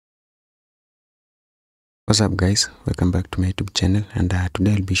What's up guys, welcome back to my YouTube channel, and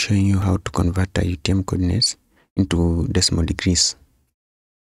today I'll be showing you how to convert UTM coordinates into decimal degrees.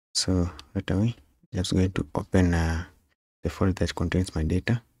 So right away, just going to open the folder that contains my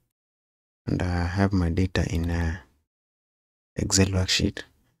data, and I have my data in Excel worksheet.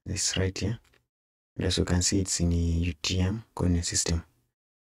 This right here, and as you can see, it's in the UTM coordinate system.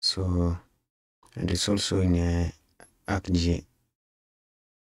 So, and it's also in ArcGIS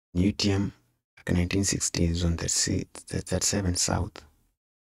UTM 1960 zone 37 south.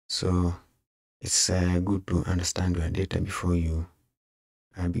 So it's good to understand your data before you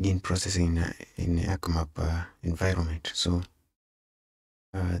begin processing in ArcMap environment. So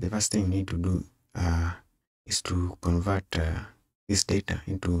the first thing you need to do is to convert this data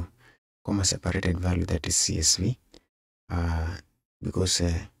into comma separated value, that is CSV, because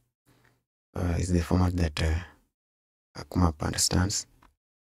it's the format that ArcMap understands,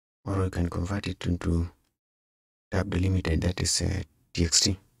 or you can convert it into tab delimited, that is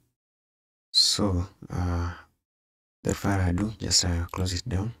txt. So the file I do, just close it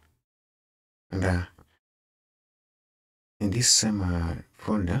down, and in this same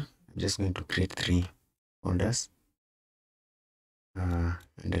folder, I'm just going to create 3 folders, and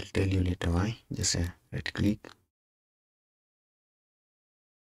I'll tell you later why. Just right click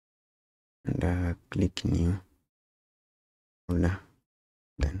and click new folder,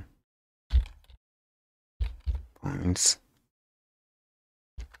 then points,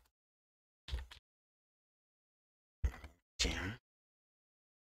 gem,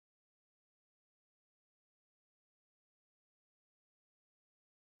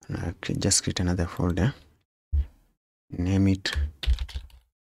 and just create another folder, name it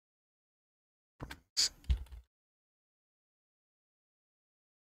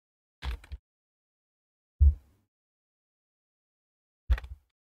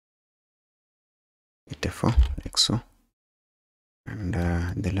F4, like so, and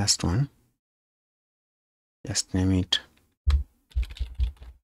the last one, just name it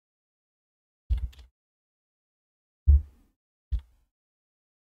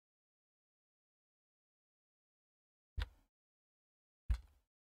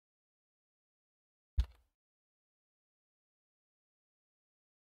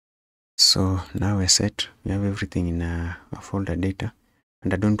So now we're set. We have everything in a folder data,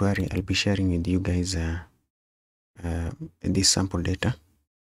 and don't worry, I'll be sharing with you guys this sample data.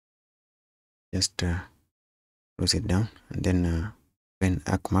 Just close it down, and then open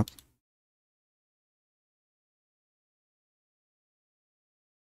ArcMap.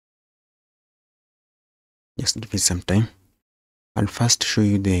 Just give it some time. I'll first show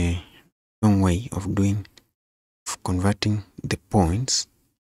you the wrong way of converting the points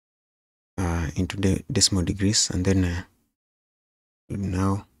into the decimal degrees, and then we'll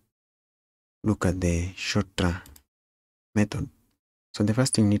now look at the shorter method. So the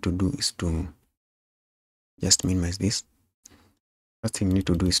first thing you need to do is to just minimize this. First thing you need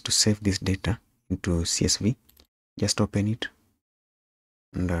to do is to save this data into CSV. Just open it,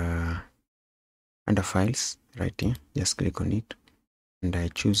 and under files right here, just click on it, and I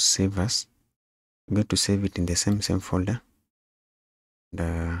choose save as. I'm going to save it in the same folder,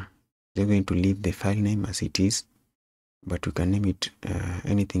 and you're going to leave the file name as it is, but you can name it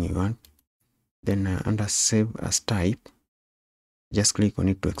anything you want. Then under save as type, just click on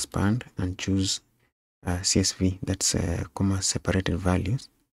it to expand and choose CSV, that's comma separated values,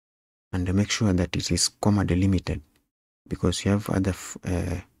 and make sure that it is comma delimited, because you have other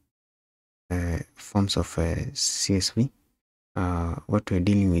forms of CSV. What we're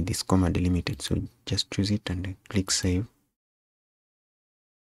dealing with is comma delimited, so just choose it and click save.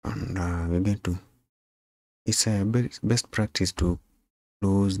 And we're going to, it's a best practice to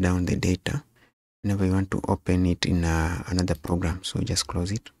close down the data whenever you want to open it in another program. So just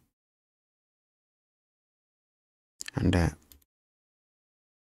close it, and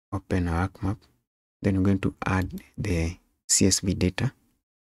open our ArcMap. Then we're going to add the CSV data,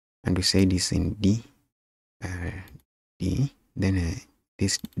 and we say this in D, then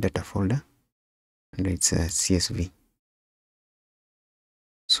this data folder, and it's CSV.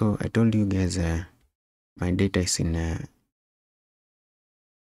 So I told you guys my data is in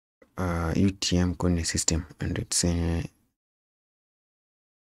UTM coordinate system, and it's Arc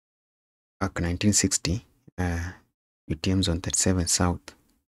 1960 UTM zone 37 south.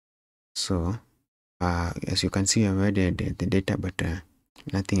 So as you can see, I've added the data, but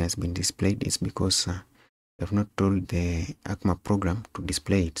nothing has been displayed. It's because I have not told the ArcMap program to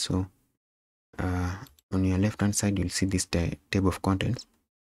display it. So on your left hand side, you'll see this table of contents,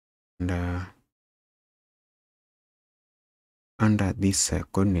 and under this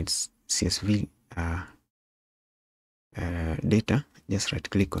coordinates CSV data, just right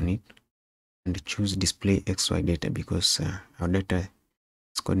click on it and choose display XY data, because our data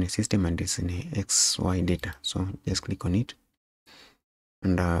is coordinate system and it's in a XY data. So just click on it,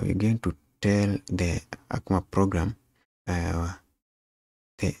 and we're going to tell the ArcMap program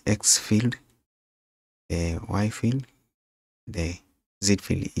the X field, the Y field, the Z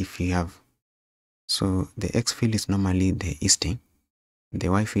field if you have. So the X field is normally the easting, the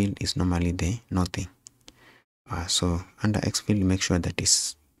Y field is normally the northing. So under X field, make sure that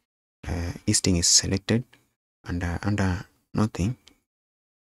is easting is selected, and under northing,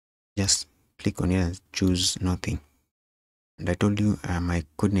 just click on it and choose northing. And I told you my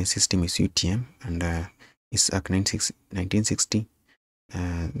coordinate system is UTM, and it's ARC 1960,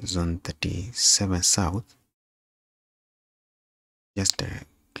 zone 37 south. Just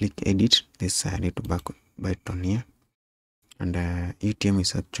click edit this little back button here, and UTM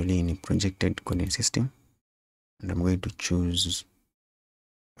is actually in a projected coordinate system, and I'm going to choose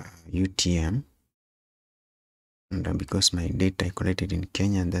UTM. And because my data I collected in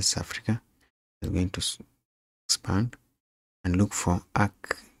Kenya, and that's Africa, I'm going to expand and look for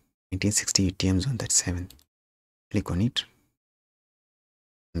ARC 1960 UTM zone 37. Click on it,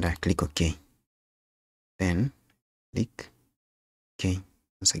 and I click OK. Then click OK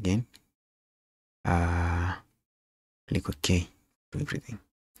once again. Click OK to everything.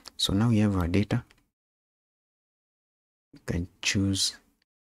 So now we have our data. You can choose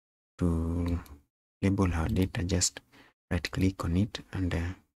to label our data. Just right click on it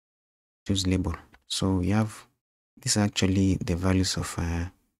and choose label. So we have this actually the values of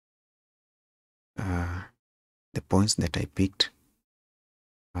the points that I picked.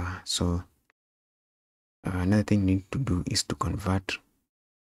 So another thing you need to do is to convert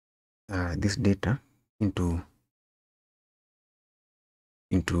this data into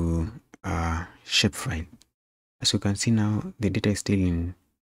shapefile. As you can see now, the data is still in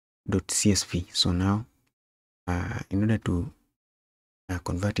 .csv. So now in order to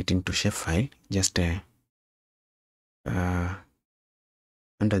convert it into shapefile, just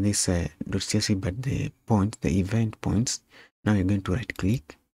under this .csv, but the points, the event points, now you're going to right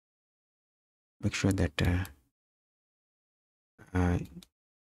click, make sure that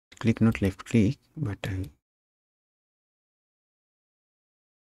click, not left click, but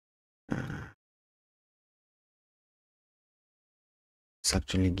it's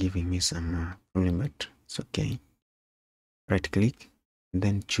actually giving me some problem, but it's okay. Right click,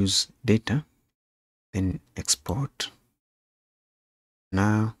 then choose data, then export.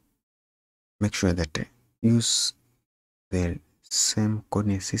 Now make sure that use the same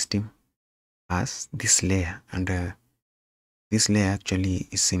coordinate system as this layer, and this layer actually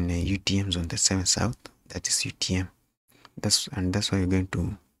is in UTM zone 37 south. That is UTM. That's why you're going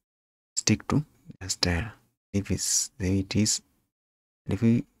to stick to. Just if it's there it is. If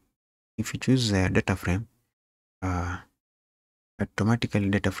you choose the data frame, automatically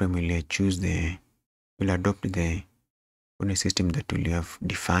data frame will will adopt the coordinate system that will have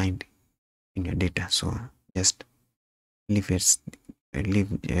defined in your data. So just leave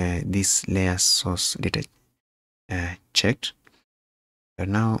this layer source data checked.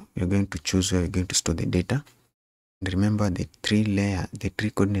 And now you're going to choose where you're going to store the data. And remember the three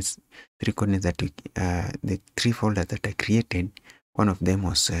coordinates that the three folders that I created. One of them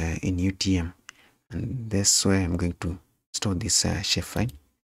was in UTM, and that's where I'm going to store this shapefile.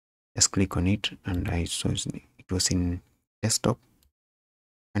 Just click on it, and I saw it was in desktop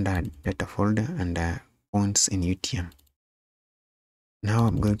under data folder and points in UTM. Now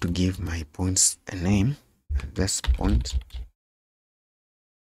I'm going to give my points a name. That's point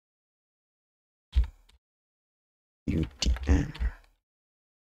UTM,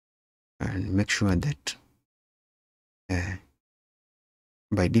 and make sure that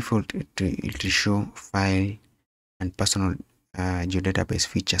by default it will show file and personal geodatabase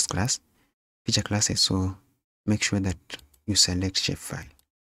feature classes. So make sure that you select shapefile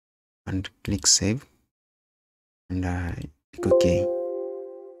and click save, and click OK.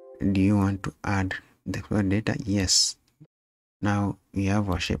 Do you want to add the data? Yes. Now we have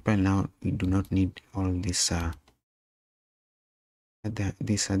our shapefile. Now we do not need all this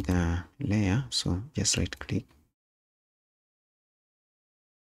other layer. So just right click,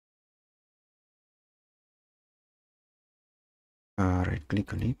 right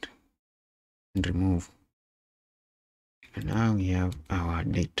click on it and remove. And now we have our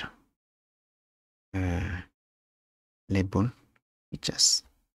data label features.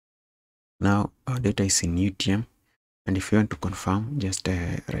 Now our data is in UTM, and if you want to confirm, just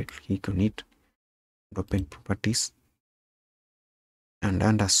right click on it, open properties, and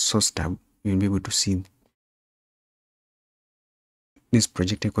under source tab you'll be able to see this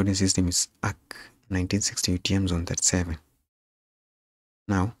projected coordinate system is ARC 1960 UTM zone 37.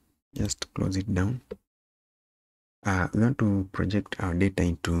 Now just close it down. We want to project our data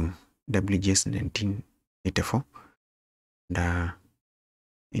into WGS 1984, and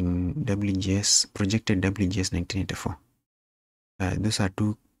in WGS, projected WGS 1984. Those are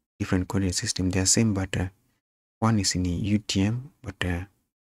two different coordinate systems. They are same, but one is in UTM, but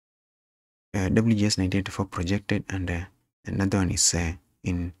WGS 1984 projected, and another one is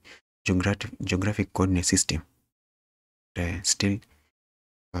in geographic coordinate system. Still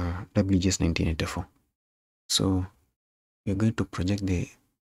WGS 1984. So we're going to project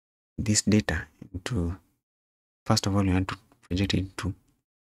this data into. First of all, we want to project it to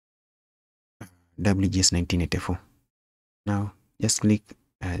WGS 1984. Now just click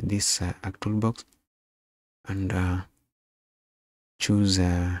this Arc toolbox and choose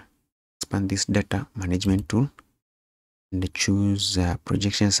expand this data management tool, and choose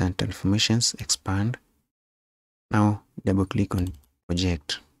projections and transformations, expand. Now double click on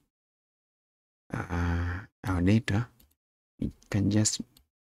project our data. You can just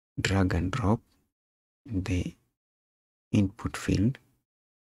drag and drop in the input field,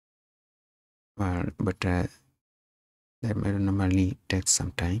 but that might normally take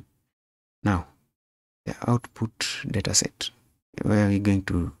some time. Now the output dataset, where we're going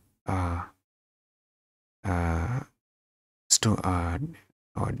to store our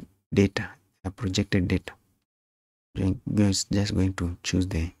data, projected data. We're just going to choose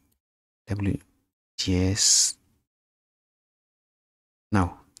the WGS.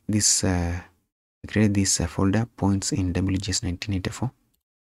 Now this create this folder, points in WGS 1984.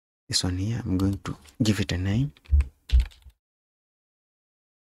 This one here, I'm going to give it a name.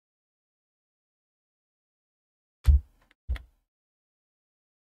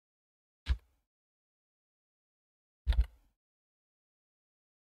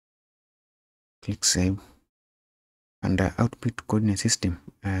 Click save. And output coordinate system,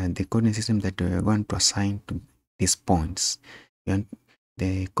 the coordinate system that we want to assign to these points,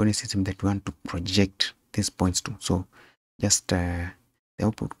 the coordinate system that we want to project these points to. So just the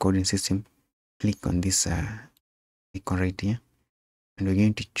output coordinate system, click on this icon right here, and we're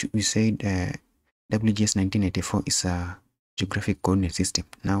going to we said WGS 1984 is a geographic coordinate system.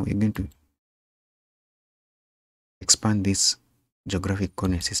 Now we're going to expand this geographic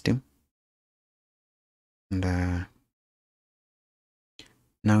coordinate system, and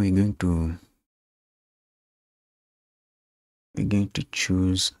now we're going to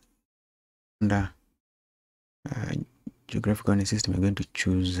choose under geographic coordinate system. We're going to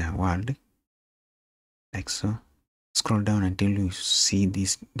choose world, like so. Scroll down until you see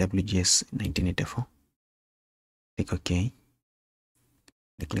this WGS 1984. Click OK.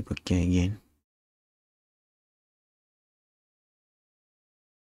 Click OK again.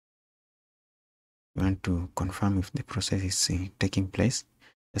 You want to confirm if the process is taking place.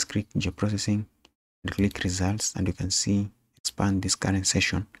 Just click geoprocessing and click results, and you can see expand this current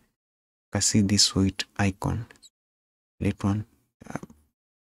session. You can see this white icon, select one.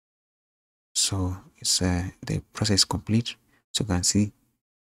 So it's the process complete. So you can see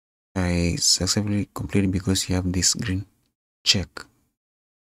it's successfully completed because you have this green check.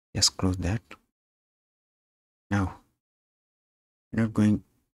 Just close that. Now you're not going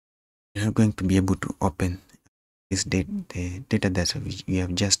to be able to open this the data that we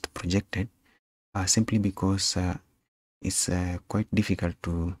have just projected, simply because it's quite difficult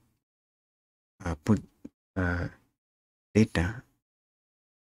to put data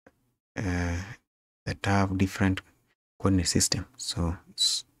that have different coordinate system. So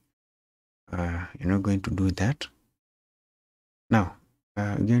you're not going to do that. Now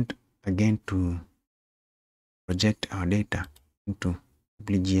again to project our data into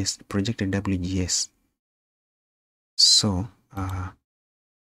WGS, projected WGS. So what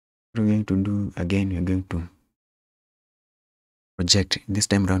we're going to do again, we're going to project. This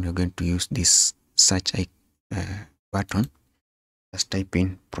time around we're going to use this search button. Just type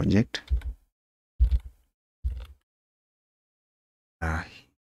in project,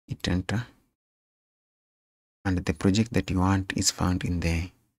 hit enter, and the project that you want is found in the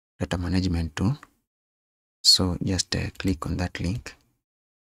data management tool. So just click on that link,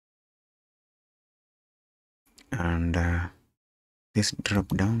 and this drop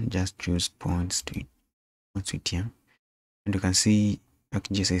down, just choose points UTM, and you can see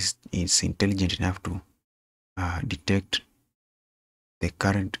ArcGIS is intelligent enough to detect the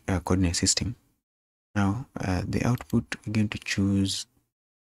current coordinate system. Now the output, we're going to choose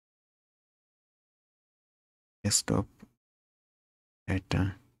desktop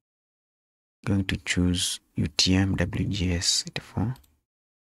data, going to choose UTM WGS 84.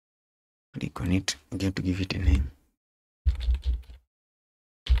 Click on it. I'm going to give it a name.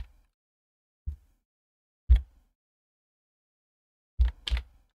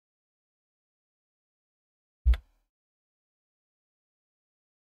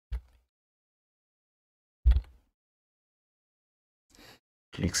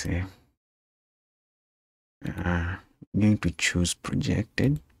 Click save. I'm going to choose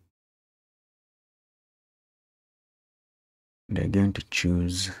projected. And I'm going to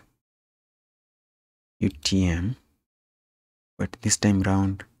choose UTM, but this time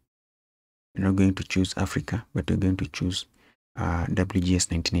round we're not going to choose Africa, but we're going to choose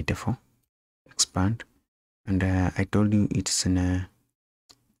WGS 1984. Expand, and I told you it's in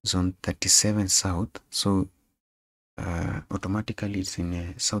zone 37 south, so automatically it's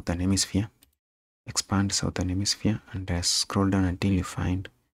in southern hemisphere. Expand southern hemisphere and scroll down until you find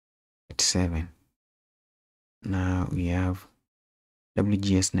 37. Now we have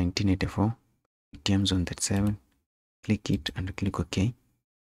WGS 1984 UTM zone 37. Click it and click OK.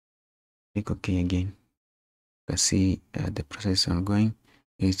 Click OK again. You can see the process ongoing.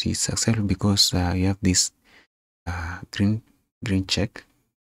 It is successful because you have this green check.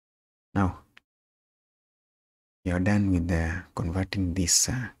 Now you are done with converting this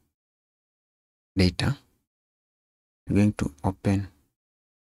data. We're going to open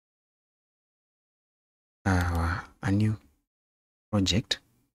a new project.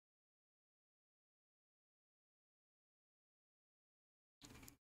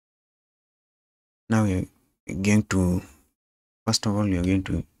 Now you're going to, first of all, you're going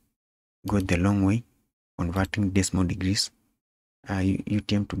to go the long way, converting decimal degrees,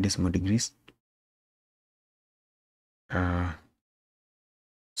 UTM to decimal degrees.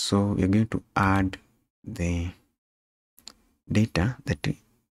 So you're going to add the data that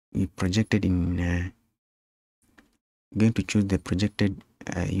we projected in, going to choose the projected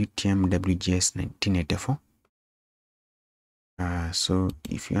UTM WGS 1984. So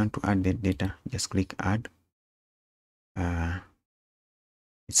if you want to add the data, just click add.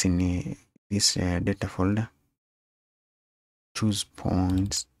 It's in this data folder. Choose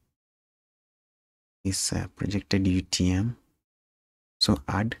points, this projected UTM. So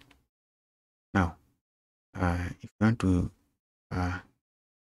add. Now if you want to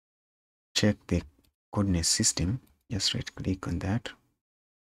check the coordinate system, just right click on that,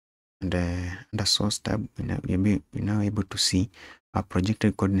 and under source tab we're now able to see our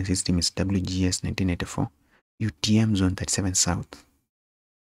projected coordinate system is WGS 1984 UTM zone 37 south.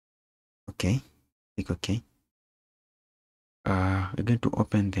 Okay, click OK. We're going to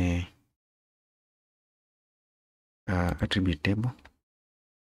open the attribute table.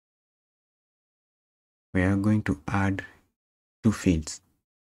 We are going to add two fields.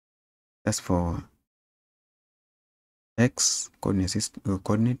 That's for X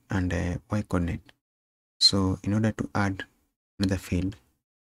coordinate and Y coordinate. So in order to add another field,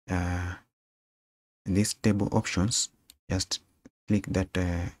 in this table options, just click that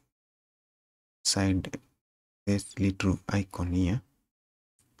side, this little icon here,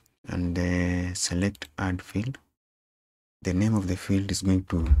 and select add field. The name of the field is going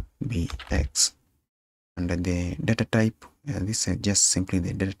to be X, and the data type, this is just simply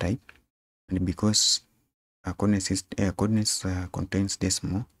the data type, and because coordinates contains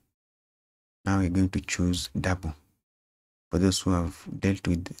decimal, now we're going to choose double. For those who have dealt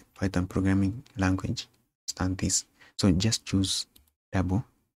with Python programming language, understand this. So just choose double,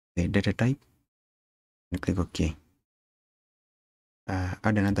 the data type, and click OK. Add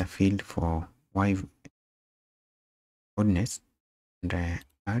another field for Y coordinates, and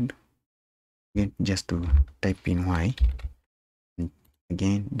add again just to type in Y. And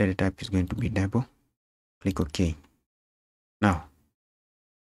again, data type is going to be double. Click OK. Now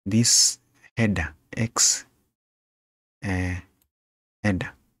this header X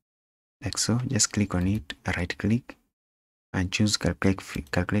header, like so, just click on it, right click, and choose calculate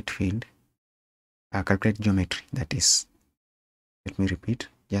field, calculate geometry. That is, let me repeat,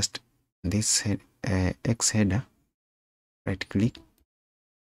 just this X header, right click,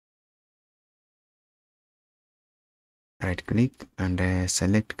 and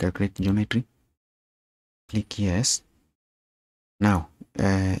select calculate geometry. Click yes. Now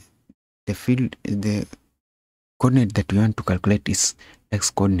the field, the coordinate that we want to calculate is X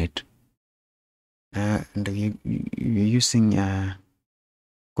coordinate, and you're using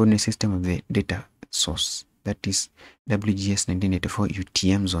coordinate system of the data source, that is WGS 1984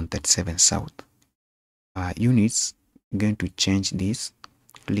 UTM zone 37 south. Units, I'm going to change this,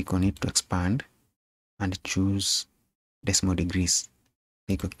 click on it to expand, and choose decimal degrees.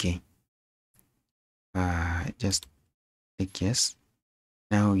 Click OK. just click yes.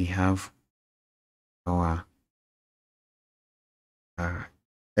 Now we have our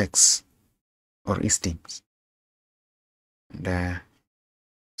x or estimates, and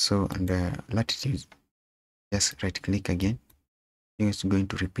so on the latitude, just right click again. It's going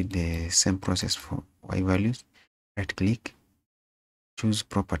to repeat the same process for y values. Right click, choose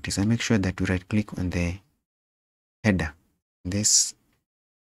properties, and make sure that you right click on the header, this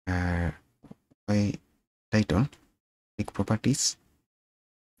y title. Click properties,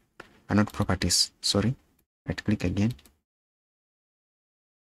 not properties, sorry. Right click again.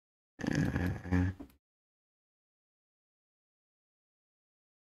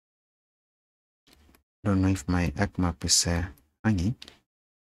 Don't know if my ArcMap is hanging.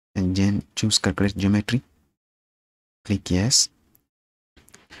 And then choose calculate geometry. Click yes.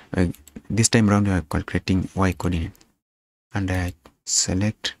 This time around we are calculating y coordinate, and I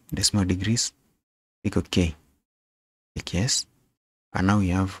select decimal degrees. Click OK. Click yes. And now we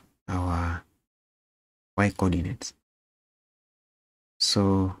have our y coordinates.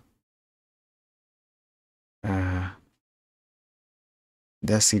 So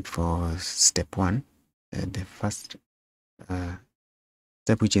that's it for step one, the first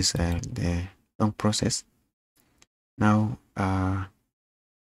step, which is the long process. Now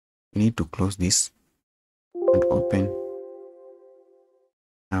we need to close this and open.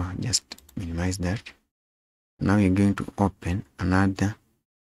 Now just minimize that. Now you're going to open another,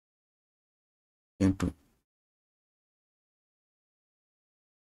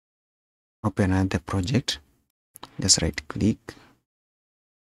 project. Just right click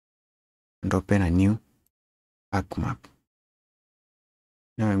and open a new ArcMap.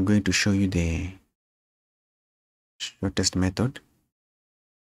 Now I'm going to show you the shortest method.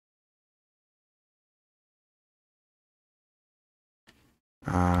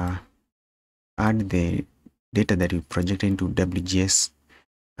 Add the data that you project into WGS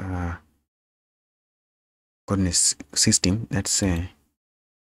coordinate system. That's in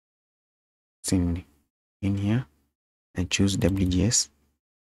here, and choose WGS.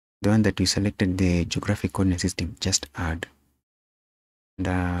 The one that you selected, the geographic coordinate system, just add,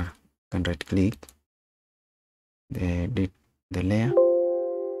 and can right click the layer.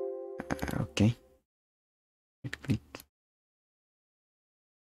 Okay, right click,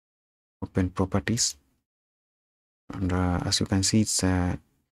 open properties, and as you can see, it's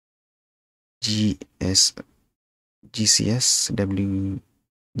GCS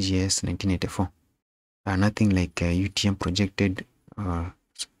WGS 1984. Nothing like UTM projected or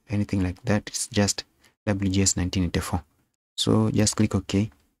anything like that. It's just WGS 1984. So just click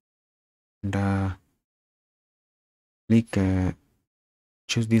OK, and click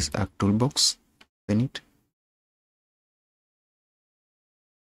choose this Arc toolbox, open it,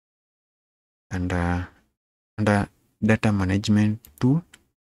 and under data management tool,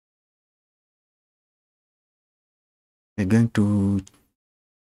 we're going to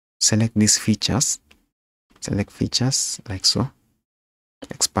select these features. Select features like so.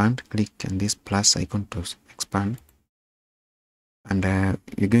 Expand, click on this plus icon to expand, and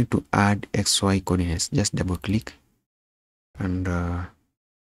you're going to add XY coordinates. Just double click, and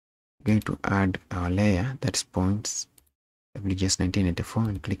going to add our layer, that's points WGS 1984,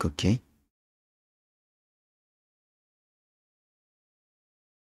 and click OK.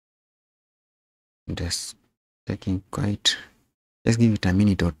 Just taking quite, just give it a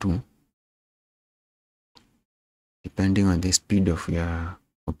minute or two, depending on the speed of your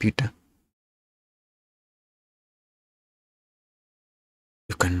computer.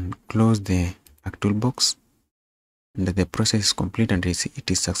 You can close the Arc toolbox, and the process is complete and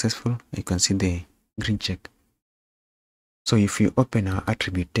it is successful. You can see the green check. So if you open our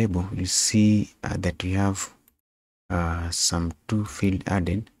attribute table, you see that we have some two field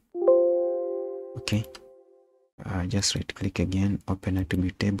added. Okay, just right click again, open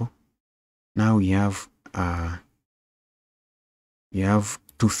attribute table. Now we have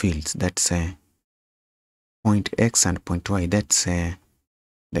two fields. That's point X and point Y. That's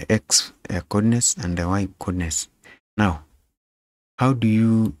the X coordinates and the Y coordinates. Now, how do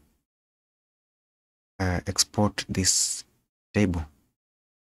you export this table?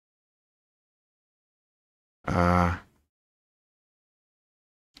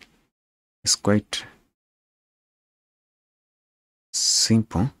 It's quite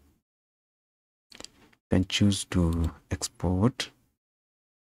simple. You can choose to export.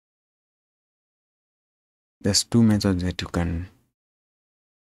 There's two methods that you can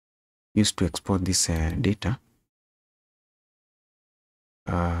use to export this data.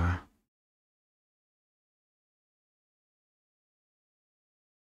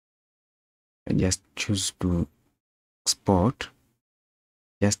 just choose to export.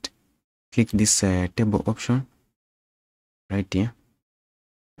 Just click this table option right here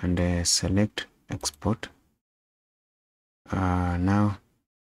and select export. Now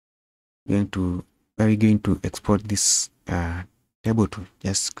where are we going to export this table to?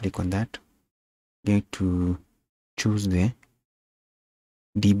 Just click on that. Going to choose the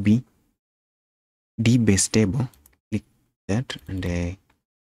dbase table. Click that and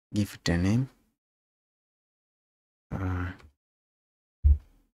give it a name.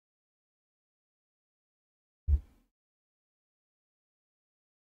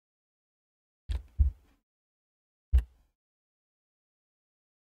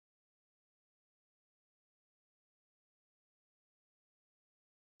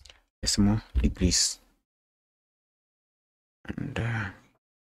 Decimal degrees and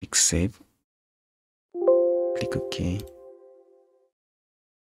click save. Click OK.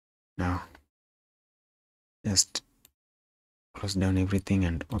 Now just close down everything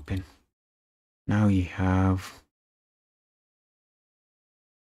and open. Now you have,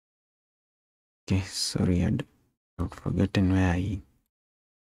 okay, sorry, I'd forgotten where I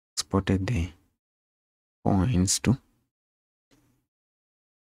exported the points to.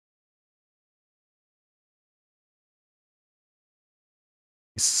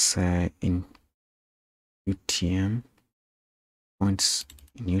 It's in UTM, points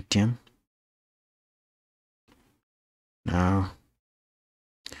in UTM. Now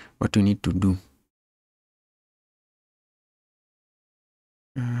what we need to do,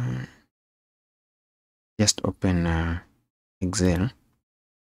 just open Excel,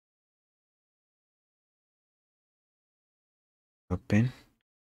 open,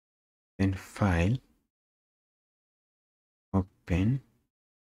 then file, open,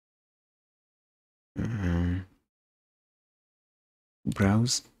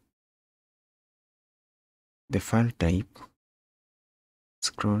 browse the file type,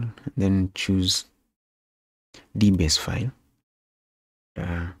 scroll, then choose dbase file.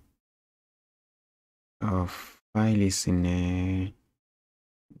 Our file is in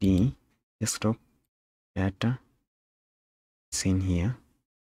D, desktop, data, it's in here,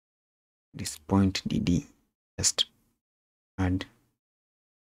 this point dd, just add.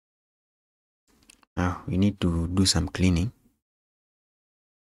 Now we need to do some cleaning.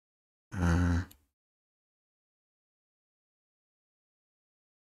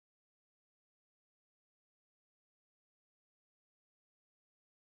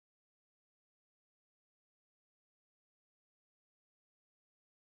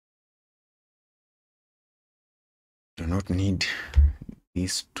 Do not need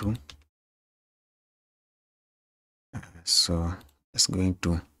these two, so just going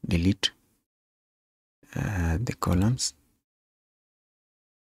to delete the columns,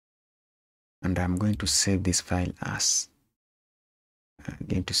 and I'm going to save this file as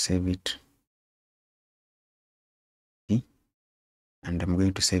going to save it, and I'm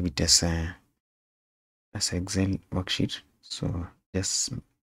going to save it as Excel worksheet. So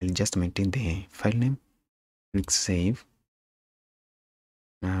I'll just maintain the file name, click save.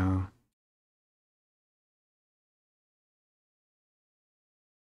 Now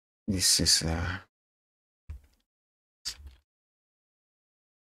this is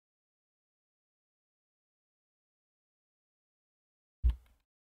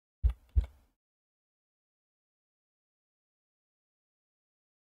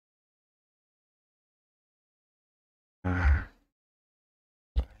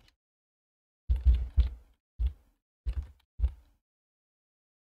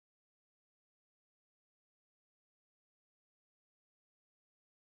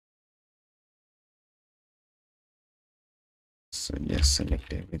so just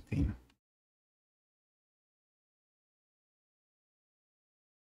select everything.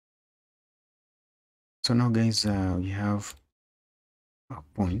 So now guys, we have our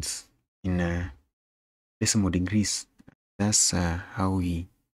points in decimal degrees. That's how we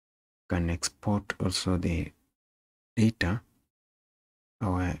can export also the data,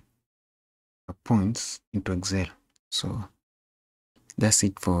 our points, into Excel. So that's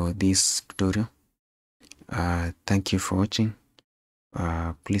it for this tutorial. Thank you for watching.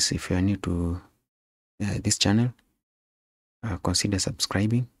 Please, if you are new to this channel, consider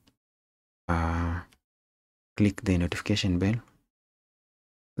subscribing. Click the notification bell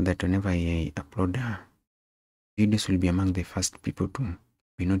so that whenever I upload videos, will be among the first people to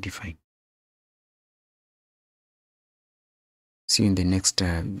be notified. See you in the next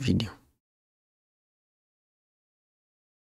video.